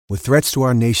With threats to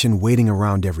our nation waiting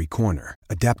around every corner,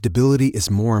 adaptability is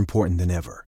more important than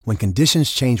ever. When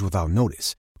conditions change without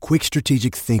notice, quick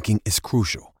strategic thinking is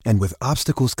crucial. And with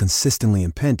obstacles consistently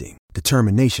impending,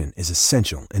 determination is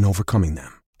essential in overcoming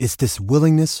them. It's this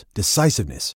willingness,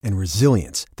 decisiveness, and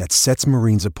resilience that sets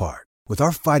Marines apart. With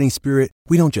our fighting spirit,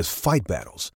 we don't just fight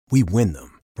battles, we win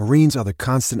them. Marines are the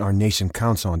constant our nation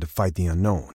counts on to fight the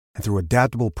unknown. And through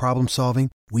adaptable problem solving,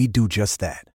 we do just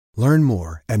that. Learn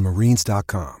more at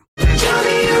marines.com.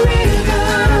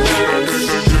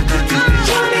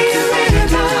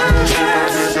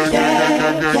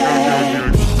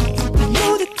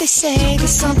 They say there's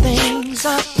something's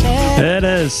up there. It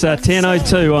is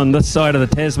 10:02 on this side of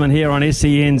the Tasman here on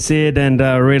SENZ, and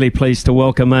really pleased to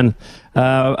welcome in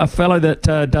a fellow that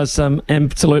does some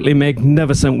absolutely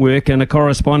magnificent work in a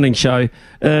corresponding show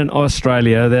in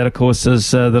Australia. That, of course, is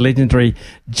the legendary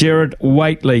Gerard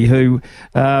Whateley, who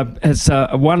has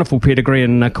a wonderful pedigree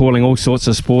in calling all sorts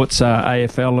of sports,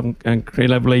 AFL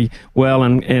incredibly well,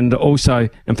 and also,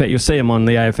 in fact, you'll see him on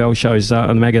the AFL shows, on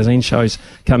the magazine shows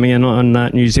coming in on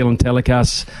New Zealand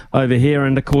telecasts over here,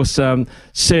 and of course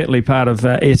certainly part of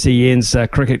SEN's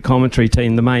cricket commentary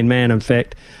team, the main man, in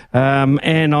fact.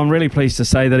 And I'm really pleased to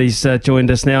say that he's joined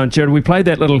us now. And Gerard, we played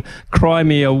that little Cry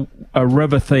Me a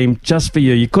River theme just for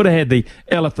you. You could have had the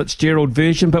Ella Fitzgerald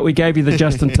version, but we gave you the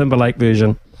Justin Timberlake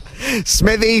version.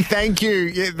 Smithy, thank you.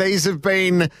 Yeah, these have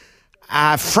been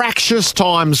fractious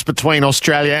times between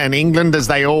Australia and England, as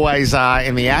they always are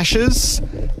in the Ashes.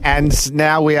 And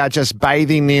now we are just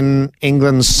bathing in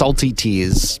England's salty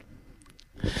tears.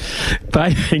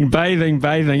 Bathing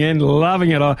and loving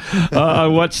it. I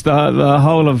watched the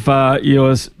whole of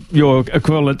your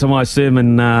equivalent to my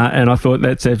sermon, and I thought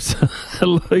that's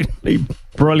absolutely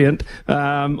brilliant.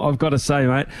 I've got to say,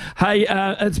 mate. Hey,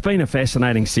 it's been a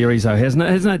fascinating series, though, hasn't it?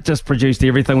 Hasn't it just produced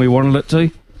everything we wanted it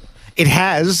to? It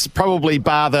has, probably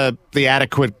bar the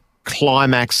adequate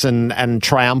climax and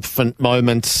triumphant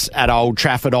moments at Old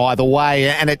Trafford either way,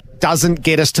 and it doesn't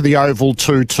get us to the Oval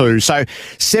 2-2. So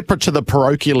separate to the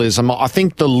parochialism, I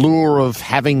think the lure of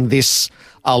having this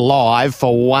alive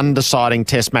for one deciding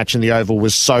test match in the Oval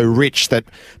was so rich that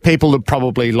people had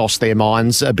probably lost their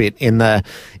minds a bit in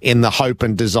the hope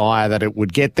and desire that it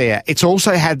would get there. It's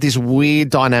also had this weird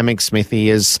dynamic,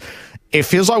 Smithy, as it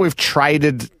feels like we've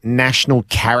traded national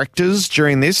characters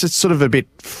during this. It's sort of a bit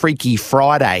Freaky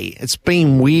Friday. It's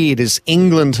been weird as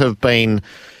England have been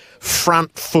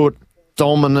front foot,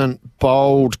 dominant,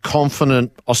 bold,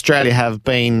 confident. Australia have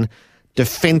been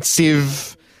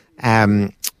defensive,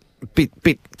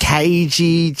 bit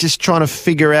cagey, just trying to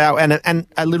figure out, and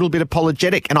a little bit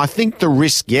apologetic. And I think the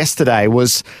risk yesterday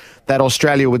was that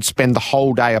Australia would spend the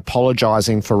whole day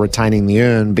apologising for retaining the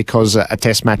urn because a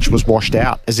test match was washed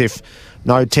out, as if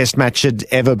no test match had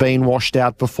ever been washed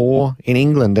out before in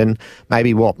England. And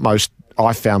maybe what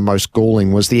I found most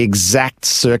galling was the exact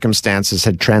circumstances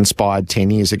had transpired 10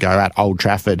 years ago at Old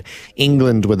Trafford.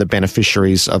 England were the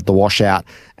beneficiaries of the washout,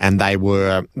 and they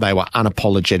were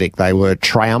unapologetic. They were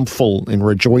triumphal in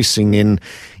rejoicing in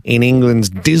England's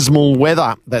dismal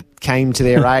weather that came to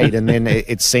their aid, and then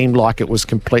it seemed like it was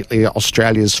completely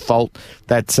Australia's fault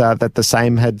that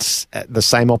the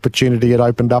same opportunity had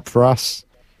opened up for us.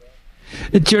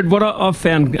 Gerard, what I've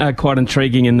found quite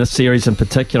intriguing in this series in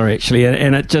particular, actually,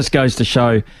 and it just goes to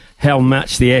show how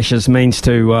much the Ashes means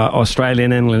to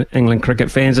Australian and England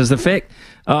cricket fans, is the fact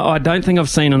I don't think I've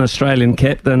seen an Australian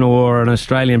captain or an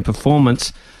Australian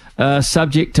performance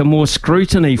subject to more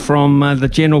scrutiny from the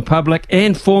general public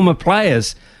and former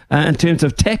players in terms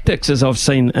of tactics as I've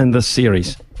seen in this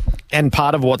series. And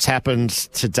part of what's happened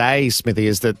today, Smithy,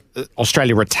 is that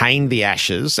Australia retained the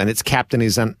Ashes and its captain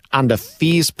is under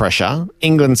fierce pressure.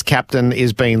 England's captain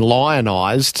is being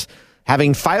lionised,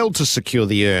 having failed to secure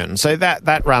the urn. So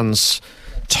that runs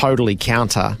totally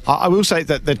counter. I will say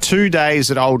that the 2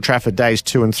 days at Old Trafford, days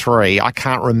 2 and 3, I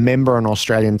can't remember an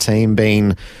Australian team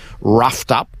being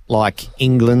roughed up like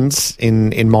England's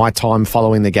in my time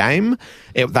following the game.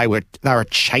 They were a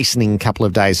chastening couple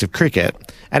of days of cricket,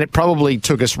 and it probably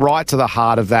took us right to the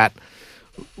heart of that.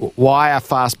 Why are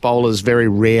fast bowlers very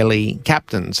rarely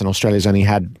captains? And Australia's only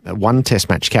had one test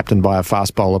match captained by a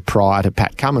fast bowler prior to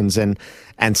Pat Cummins, and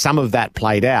some of that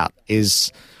played out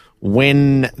is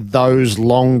when those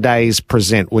long days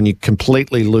present, when you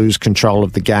completely lose control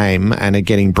of the game and are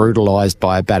getting brutalised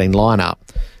by a batting lineup,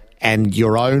 and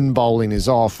your own bowling is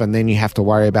off, and then you have to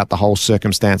worry about the whole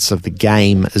circumstance of the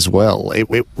game as well. It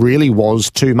really was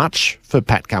too much for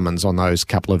Pat Cummins on those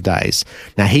couple of days.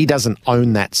 Now, he doesn't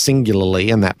own that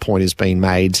singularly, and that point has been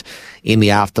made in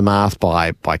the aftermath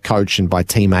by coach and by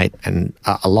teammate and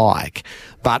alike.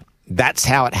 But that's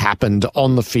how it happened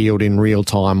on the field in real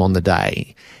time on the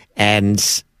day. And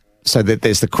so that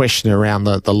there's the question around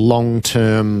the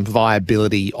long-term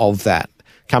viability of that.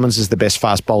 Cummins is the best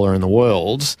fast bowler in the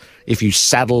world. If you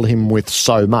saddle him with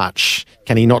so much,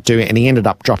 can he not do it? And he ended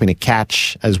up dropping a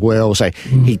catch as well. So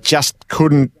he just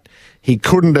couldn't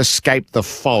escape the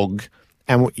fog.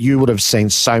 And you would have seen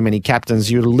so many captains,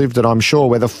 you would have lived it, I'm sure,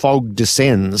 where the fog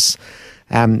descends.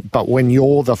 But when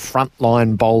you're the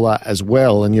frontline bowler as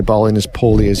well and you're bowling as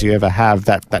poorly as you ever have,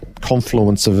 that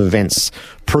confluence of events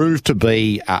proved to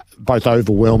be both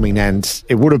overwhelming and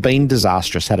it would have been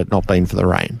disastrous had it not been for the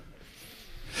rain.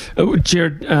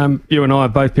 Gerard, you and I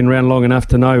have both been around long enough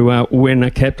to know when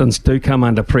captains do come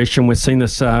under pressure, and we've seen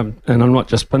this, and I'm not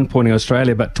just pinpointing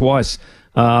Australia, but twice.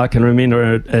 I can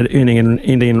remember it ending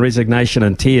in resignation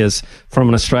and tears from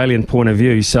an Australian point of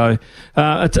view. So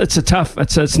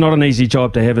it's not an easy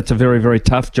job to have. It's a very, very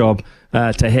tough job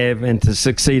to have and to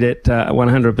succeed at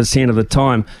 100% of the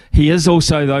time. He is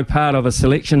also, though, part of a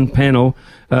selection panel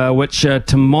which,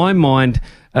 to my mind,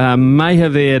 may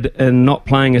have erred in not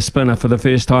playing a spinner for the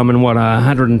first time in,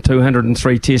 102,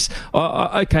 103 tests.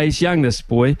 Okay, he's young, this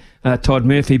boy, Todd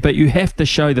Murphy, but you have to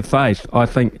show the faith, I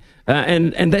think.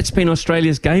 And that's been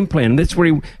Australia's game plan. That's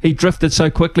where he drifted so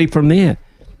quickly from there.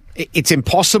 It's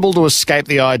impossible to escape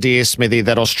the idea, Smithy,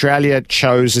 that Australia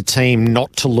chose a team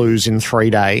not to lose in 3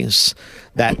 days,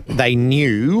 that they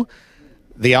knew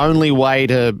the only way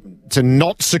to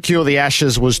not secure the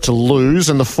Ashes was to lose,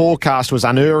 and the forecast was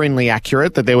unerringly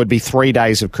accurate that there would be 3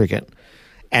 days of cricket.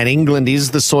 And England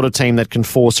is the sort of team that can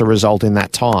force a result in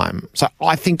that time. So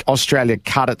I think Australia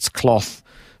cut its cloth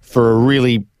for a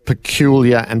really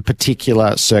peculiar and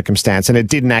particular circumstance, and it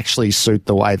didn't actually suit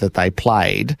the way that they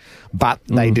played, but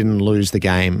they didn't lose the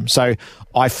game. So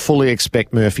I fully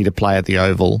expect Murphy to play at the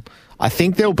Oval. I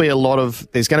think there's going to be a lot of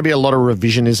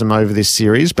revisionism over this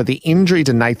series, but the injury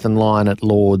to Nathan Lyon at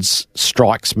Lords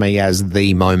strikes me as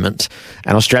the moment.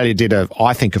 And Australia did,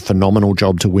 I think, a phenomenal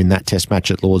job to win that test match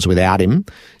at Lords without him.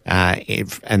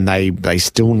 And they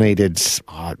still needed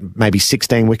maybe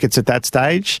 16 wickets at that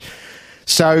stage.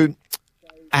 So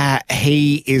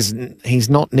he's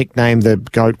not nicknamed the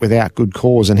GOAT without good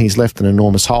cause, and he's left an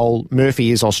enormous hole.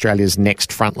 Murphy is Australia's next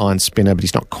frontline spinner, but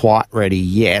he's not quite ready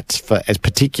yet,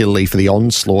 particularly for the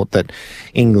onslaught that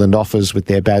England offers with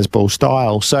their Bazball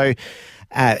style. So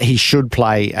he should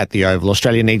play at the Oval.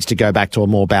 Australia needs to go back to a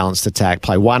more balanced attack,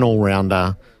 play one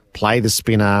all-rounder, play the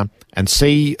spinner, and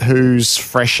see who's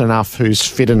fresh enough, who's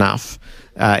fit enough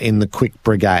in the quick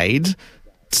brigade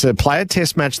to play a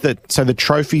test match so the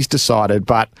trophy's decided,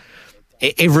 but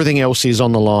everything else is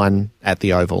on the line at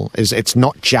the Oval. It's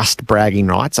not just bragging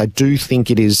rights. I do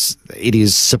think it is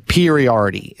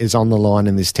superiority is on the line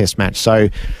in this test match. So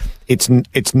it's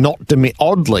not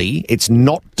oddly, it's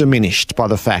not diminished by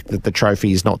the fact that the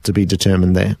trophy is not to be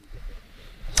determined there.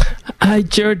 Hey,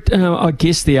 Gerard, I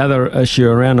guess the other issue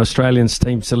around Australians'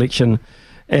 team selection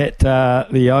at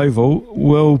the Oval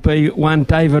will be one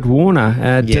David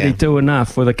Warner. Did he do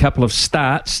enough with a couple of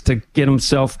starts to get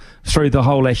himself through the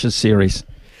whole Ashes series?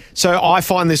 So I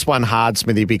find this one hard,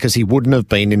 Smithy, because he wouldn't have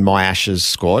been in my Ashes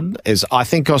squad. I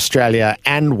think Australia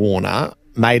and Warner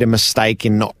made a mistake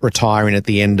in not retiring at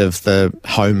the end of the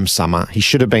home summer. He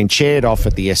should have been chaired off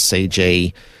at the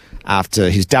SCG after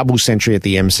his double century at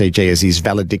the MCG as his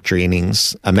valedictory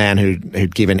innings, a man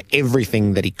who'd given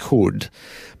everything that he could.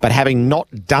 But having not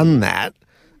done that,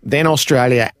 then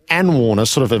Australia and Warner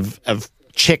sort of have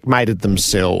checkmated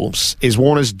themselves.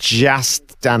 Warner's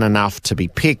just done enough to be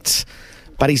picked,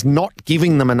 but he's not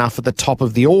giving them enough at the top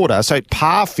of the order. So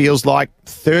par feels like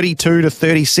 32 to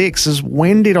 36 is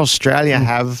when did Australia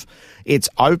have its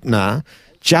opener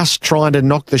just trying to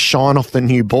knock the shine off the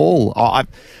new ball?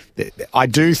 I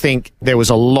do think there was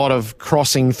a lot of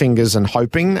crossing fingers and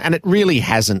hoping, and it really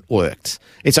hasn't worked.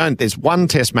 There's one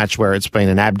test match where it's been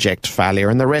an abject failure,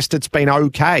 and the rest it's been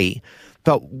okay.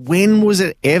 But when was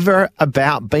it ever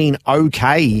about being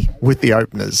okay with the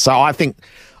openers? So I think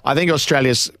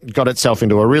Australia's got itself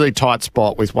into a really tight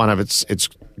spot with one of its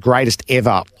greatest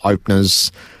ever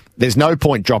openers. There's no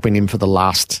point dropping him for the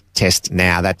last test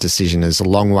now. That decision is a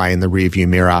long way in the rearview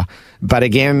mirror. But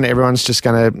again, everyone's just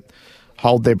going to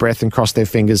hold their breath and cross their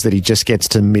fingers that he just gets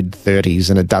to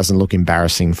mid-30s and it doesn't look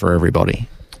embarrassing for everybody.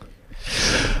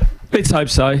 Let's hope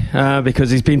so, because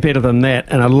he's been better than that,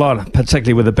 and a lot,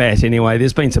 particularly with the bat anyway.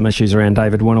 There's been some issues around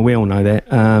David Warner, we all know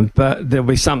that. But there'll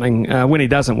be something, when he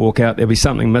doesn't walk out, there'll be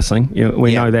something missing.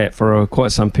 We know that for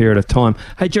quite some period of time.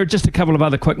 Hey, Gerard, just a couple of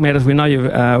other quick matters. We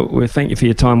know we thank you for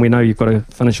your time. We know you've got to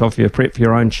finish off your prep for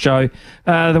your own show.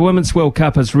 The Women's World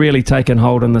Cup has really taken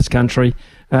hold in this country.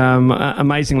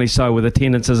 amazingly so with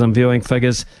attendances and viewing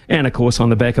figures, and of course on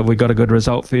the back of we got a good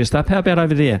result first up. How about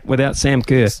over there without Sam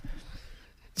Kerr?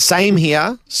 Same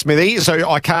here, Smithy. So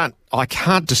I can't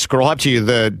describe to you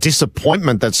the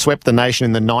disappointment that swept the nation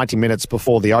in the 90 minutes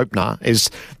before the opener. It's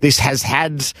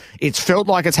felt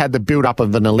like it's had the build-up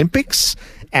of an Olympics,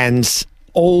 and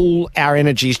all our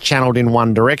energies channeled in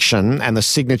one direction, and the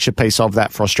signature piece of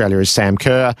that for Australia is Sam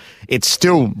Kerr. It's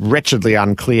still wretchedly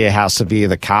unclear how severe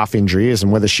the calf injury is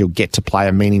and whether she'll get to play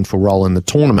a meaningful role in the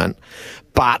tournament.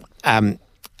 But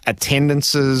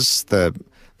attendances, the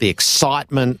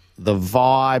excitement, the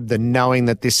vibe, the knowing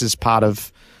that this is part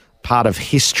of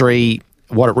history,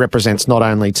 what it represents not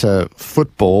only to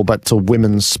football but to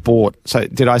women's sport. So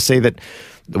did I see that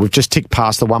we've just ticked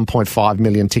past the 1.5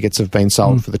 million tickets have been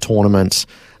sold for the tournament?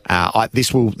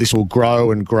 This will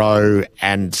grow and grow,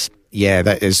 and yeah,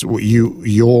 that is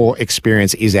your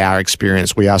experience is our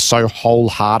experience. We are so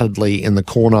wholeheartedly in the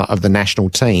corner of the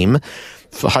national team,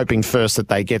 hoping first that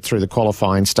they get through the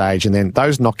qualifying stage, and then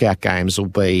those knockout games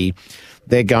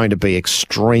they're going to be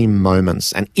extreme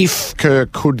moments. And if Kerr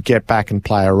could get back and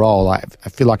play a role, I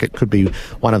feel like it could be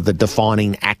one of the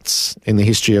defining acts in the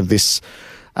history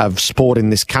of sport in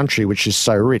this country, which is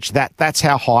so rich. That's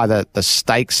how high the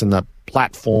stakes and the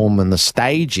platform and the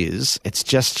stage is. It's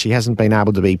just she hasn't been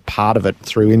able to be part of it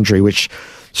through injury, which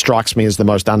strikes me as the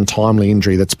most untimely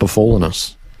injury that's befallen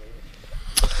us.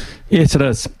 Yes, it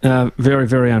is. Very,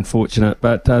 very unfortunate.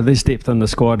 But there's depth in the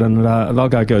squad, and they'll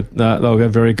go good. They'll go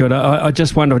very good. I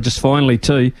just wonder, just finally,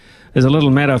 too, there's a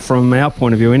little matter from our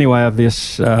point of view anyway of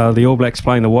this, the All Blacks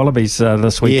playing the Wallabies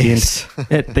this weekend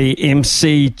at the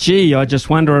MCG. I just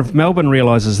wonder if Melbourne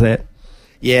realises that.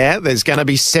 Yeah, there's going to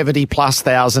be 70+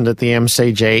 thousand at the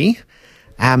MCG.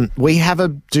 We have a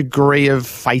degree of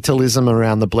fatalism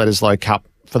around the Bledisloe Cup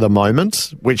for the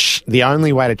moment, which the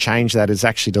only way to change that is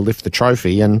actually to lift the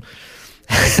trophy, and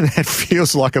that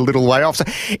feels like a little way off. So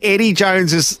Eddie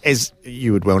Jones is, as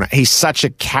you would well know, he's such a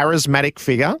charismatic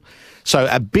figure. So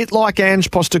a bit like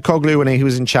Ange Postecoglou when he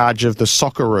was in charge of the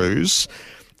Socceroos,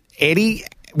 Eddie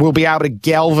will be able to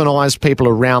galvanise people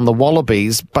around the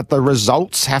Wallabies, but the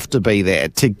results have to be there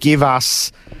to give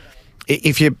us.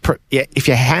 If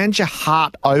you hand your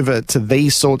heart over to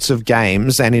these sorts of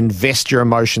games and invest your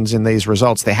emotions in these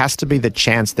results, there has to be the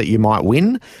chance that you might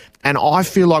win. And I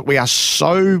feel like we are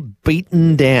so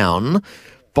beaten down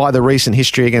by the recent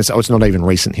history against, it's not even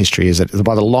recent history, is it?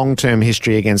 By the long-term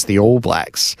history against the All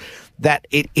Blacks, that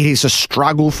it is a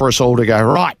struggle for us all to go,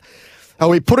 right, are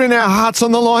we putting our hearts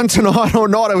on the line tonight or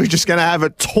not? Are we just going to have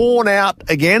it torn out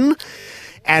again?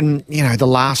 And, the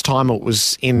last time it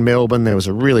was in Melbourne, there was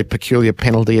a really peculiar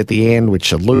penalty at the end,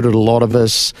 which eluded a lot of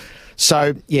us.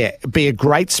 So, yeah, it'd be a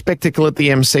great spectacle at the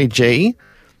MCG.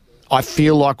 I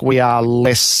feel like we are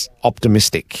less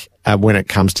optimistic when it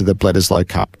comes to the Bledisloe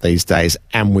Cup these days,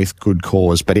 and with good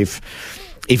cause. But if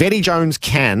Eddie Jones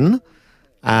can,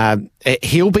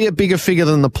 he'll be a bigger figure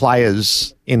than the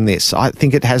players in this. I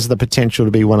think it has the potential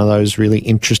to be one of those really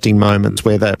interesting moments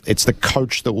where it's the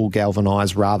coach that will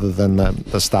galvanise rather than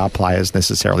the star players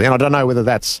necessarily. And I don't know whether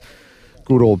that's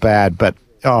good or bad, but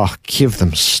give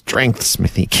them strength,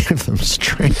 Smithy. Give them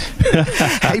strength.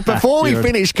 Hey, before we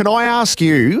finish, can I ask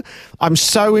you, I'm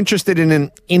so interested in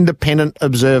an independent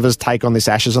observer's take on this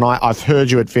Ashes, and I've heard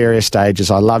you at various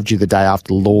stages. I loved you the day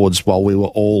after Lords while we were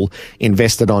all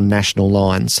invested on national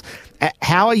lines.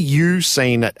 How are you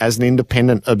seeing it as an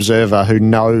independent observer who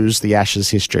knows the Ashes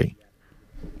history?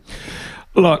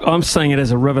 Look, I'm seeing it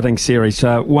as a riveting series.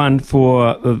 One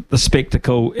for the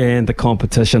spectacle and the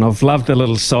competition. I've loved the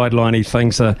little sideliney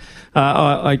things.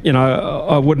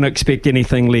 I wouldn't expect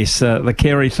anything less. The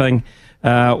Kerry thing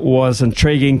was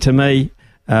intriguing to me.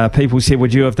 People said,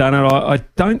 would you have done it? I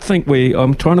don't think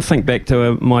I'm trying to think back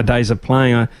to my days of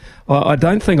playing. I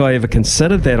don't think I ever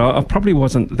considered that. I probably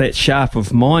wasn't that sharp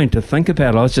of mind to think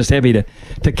about it. I was just happy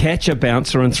to catch a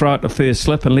bouncer and throw it the first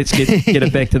slip and let's get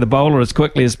it back to the bowler as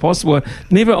quickly as possible.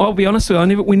 I'll be honest with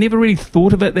you, we never really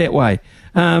thought of it that way.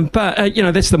 But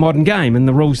that's the modern game, and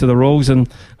the rules are the rules,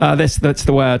 and that's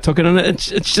the way I took it. And it's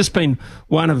just been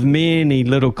one of many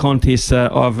little contests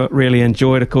I've really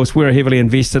enjoyed. Of course, we're heavily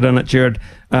invested in it, Gerard,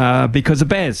 because of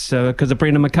Baz, because of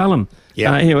Brendan McCullum.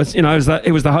 Yeah, he was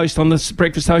the host on this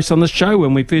breakfast host on this show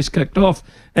when we first kicked off,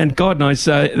 and God knows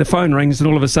the phone rings and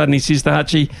all of a sudden he says to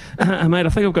Hutchie, mate, I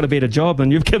think I've got a better job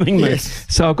than you've given me,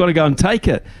 so I've got to go and take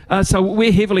it. So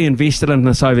we're heavily invested in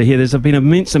this over here. There's been an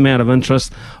immense amount of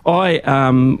interest. I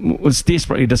was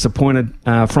desperately disappointed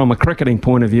from a cricketing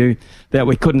point of view that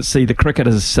we couldn't see the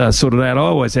cricketers sorted out. I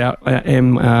always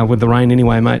am with the rain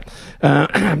anyway, mate.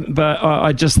 But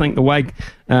I just think the way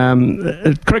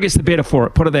cricket's the better for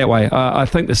it, put it that way. I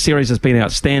think the series has been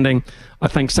outstanding. I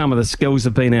think some of the skills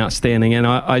have been outstanding, and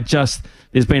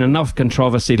there's been enough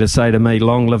controversy to say to me,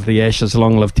 long live the Ashes,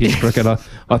 long live Test cricket.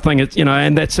 I think it's,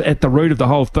 and that's at the root of the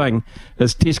whole thing,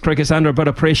 is Test cricket's under a bit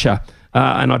of pressure,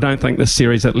 and I don't think this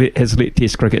series has let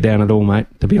Test cricket down at all, mate,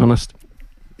 to be honest.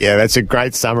 Yeah, that's a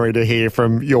great summary to hear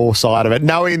from your side of it,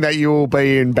 knowing that you will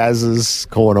be in Baz's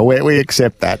corner. We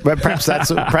accept that, but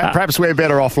perhaps we're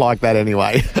better off like that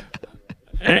anyway.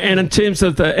 And in terms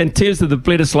of the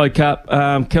Bledisloe Cup,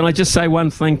 can I just say one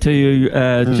thing to you,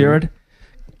 Gerard?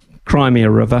 Cry me a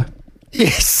river.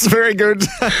 Yes, very good.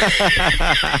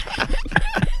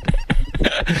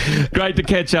 Great to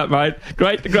catch up, mate.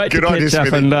 Great to catch up,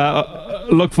 Smithy. and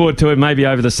look forward to it maybe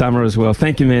over the summer as well.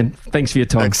 Thank you, man. Thanks for your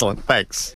time. Excellent. Thanks.